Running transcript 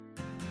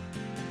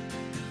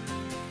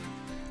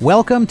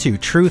Welcome to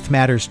Truth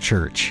Matters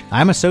Church.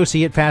 I'm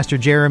Associate Pastor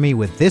Jeremy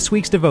with this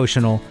week's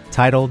devotional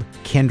titled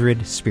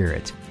Kindred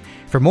Spirit.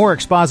 For more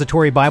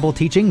expository Bible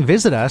teaching,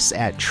 visit us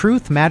at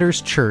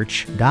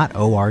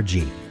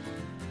truthmatterschurch.org.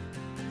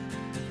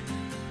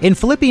 In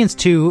Philippians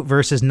 2,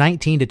 verses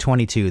 19 to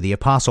 22, the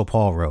Apostle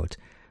Paul wrote,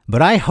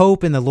 "But I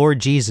hope in the Lord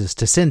Jesus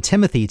to send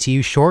Timothy to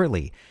you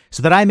shortly,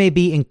 so that I may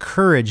be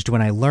encouraged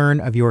when I learn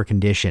of your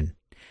condition.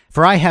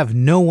 For I have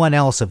no one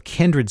else of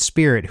kindred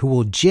spirit who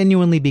will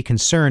genuinely be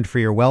concerned for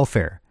your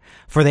welfare.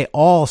 For they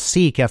all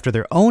seek after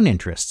their own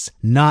interests,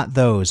 not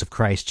those of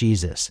Christ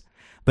Jesus.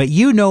 But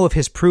you know of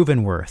his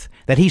proven worth,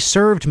 that he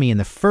served me in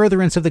the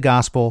furtherance of the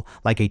gospel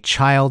like a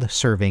child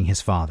serving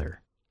his father."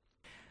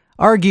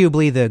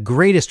 Arguably the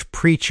greatest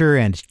preacher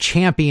and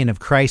champion of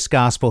Christ's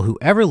gospel who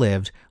ever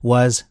lived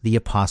was the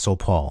Apostle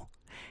Paul.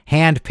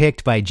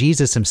 Handpicked by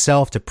Jesus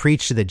himself to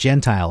preach to the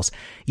Gentiles,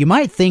 you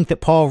might think that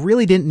Paul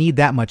really didn't need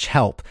that much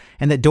help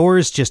and that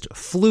doors just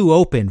flew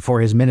open for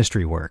his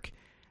ministry work.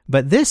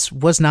 But this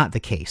was not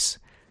the case.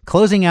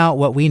 Closing out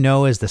what we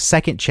know as the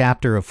second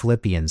chapter of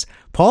Philippians,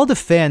 Paul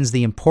defends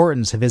the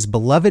importance of his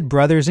beloved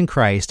brothers in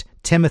Christ,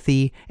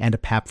 Timothy and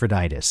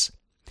Epaphroditus.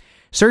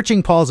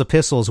 Searching Paul's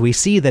epistles, we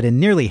see that in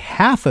nearly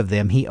half of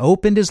them he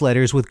opened his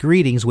letters with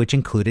greetings which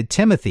included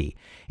Timothy,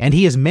 and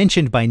he is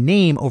mentioned by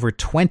name over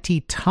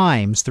 20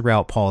 times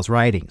throughout Paul's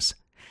writings.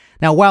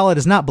 Now, while it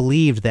is not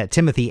believed that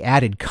Timothy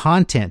added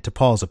content to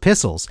Paul's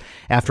epistles,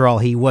 after all,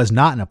 he was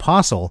not an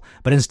apostle,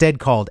 but instead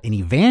called an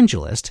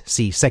evangelist,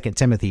 see 2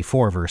 Timothy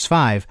 4 verse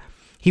 5,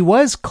 he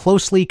was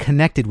closely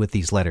connected with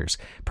these letters,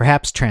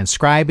 perhaps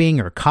transcribing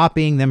or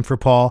copying them for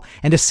Paul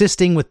and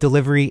assisting with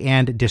delivery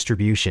and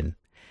distribution.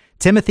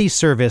 Timothy's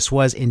service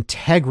was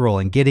integral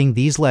in getting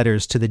these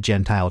letters to the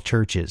Gentile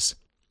churches.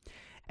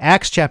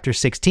 Acts chapter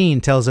 16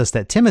 tells us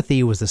that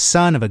Timothy was the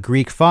son of a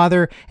Greek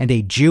father and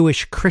a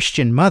Jewish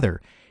Christian mother,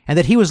 and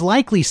that he was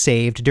likely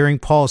saved during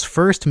Paul's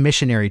first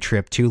missionary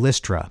trip to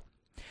Lystra.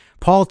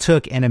 Paul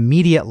took an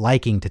immediate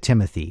liking to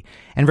Timothy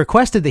and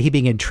requested that he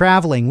begin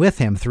traveling with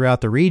him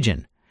throughout the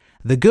region.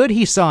 The good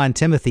he saw in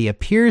Timothy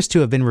appears to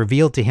have been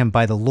revealed to him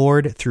by the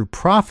Lord through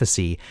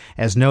prophecy,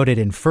 as noted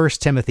in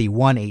 1 Timothy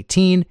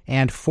 1:18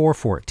 and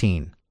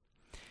 4:14.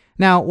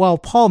 Now, while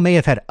Paul may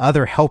have had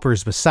other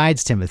helpers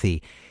besides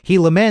Timothy, he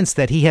laments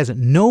that he has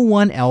no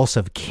one else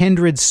of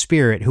kindred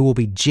spirit who will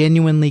be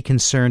genuinely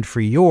concerned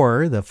for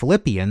your, the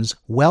Philippians,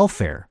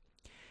 welfare.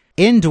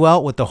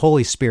 Indwelt with the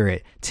Holy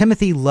Spirit,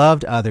 Timothy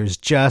loved others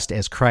just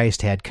as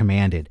Christ had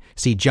commanded.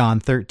 See John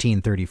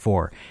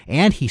 13:34.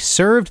 And he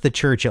served the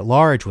church at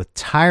large with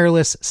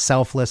tireless,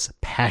 selfless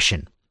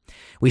passion.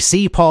 We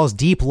see Paul's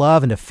deep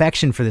love and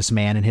affection for this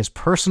man in his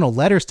personal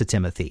letters to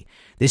Timothy.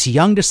 This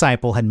young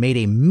disciple had made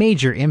a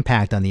major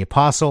impact on the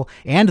apostle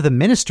and the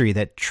ministry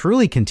that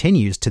truly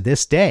continues to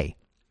this day.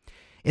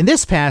 In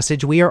this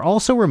passage, we are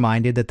also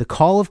reminded that the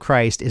call of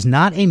Christ is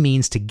not a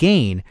means to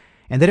gain,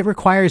 and that it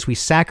requires we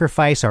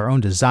sacrifice our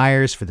own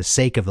desires for the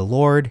sake of the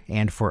Lord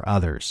and for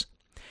others.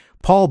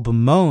 Paul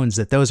bemoans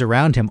that those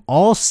around him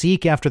all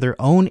seek after their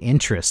own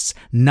interests,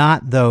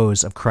 not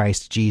those of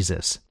Christ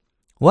Jesus.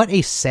 What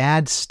a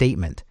sad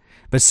statement,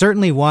 but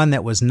certainly one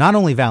that was not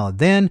only valid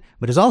then,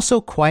 but is also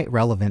quite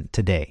relevant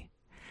today.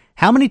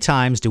 How many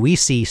times do we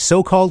see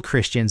so-called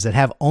Christians that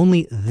have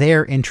only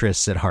their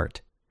interests at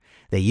heart?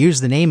 They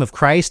use the name of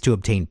Christ to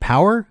obtain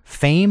power,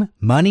 fame,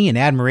 money, and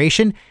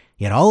admiration,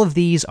 yet all of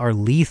these are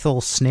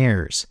lethal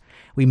snares.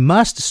 We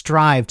must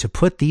strive to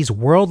put these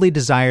worldly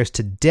desires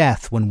to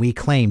death when we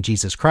claim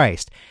Jesus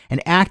Christ,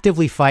 and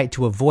actively fight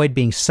to avoid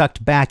being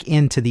sucked back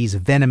into these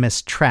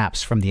venomous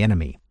traps from the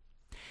enemy.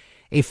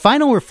 A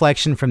final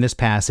reflection from this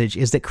passage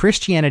is that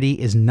Christianity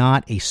is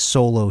not a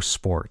solo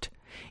sport.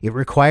 It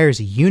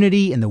requires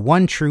unity in the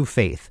one true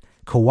faith,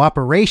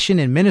 cooperation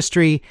in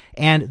ministry,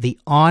 and the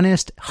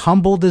honest,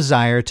 humble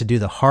desire to do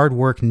the hard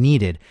work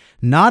needed,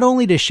 not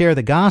only to share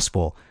the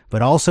gospel,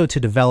 but also to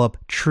develop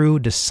true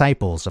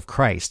disciples of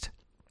Christ.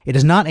 It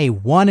is not a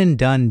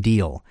one-and-done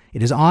deal.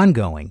 It is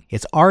ongoing,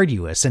 it's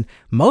arduous, and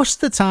most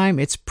of the time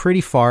it's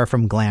pretty far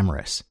from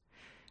glamorous.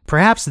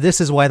 Perhaps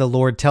this is why the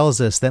Lord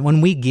tells us that when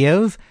we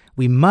give,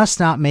 we must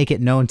not make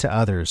it known to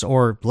others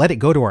or let it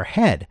go to our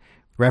head.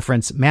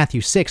 Reference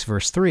Matthew 6,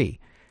 verse 3.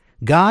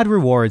 God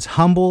rewards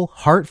humble,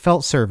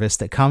 heartfelt service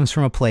that comes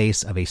from a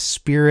place of a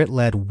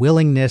spirit-led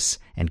willingness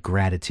and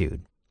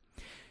gratitude.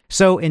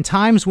 So in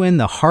times when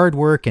the hard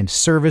work and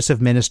service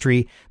of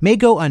ministry may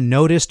go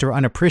unnoticed or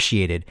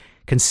unappreciated,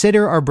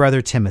 consider our brother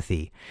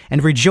Timothy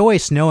and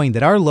rejoice knowing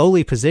that our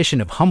lowly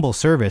position of humble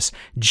service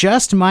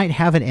just might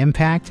have an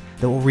impact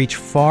that will reach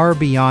far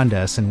beyond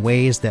us in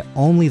ways that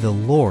only the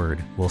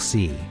Lord will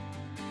see.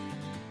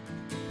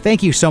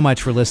 Thank you so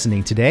much for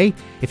listening today.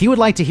 If you would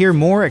like to hear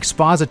more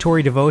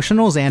expository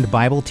devotionals and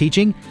Bible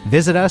teaching,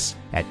 visit us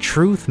at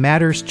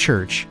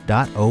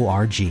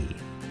truthmatterschurch.org.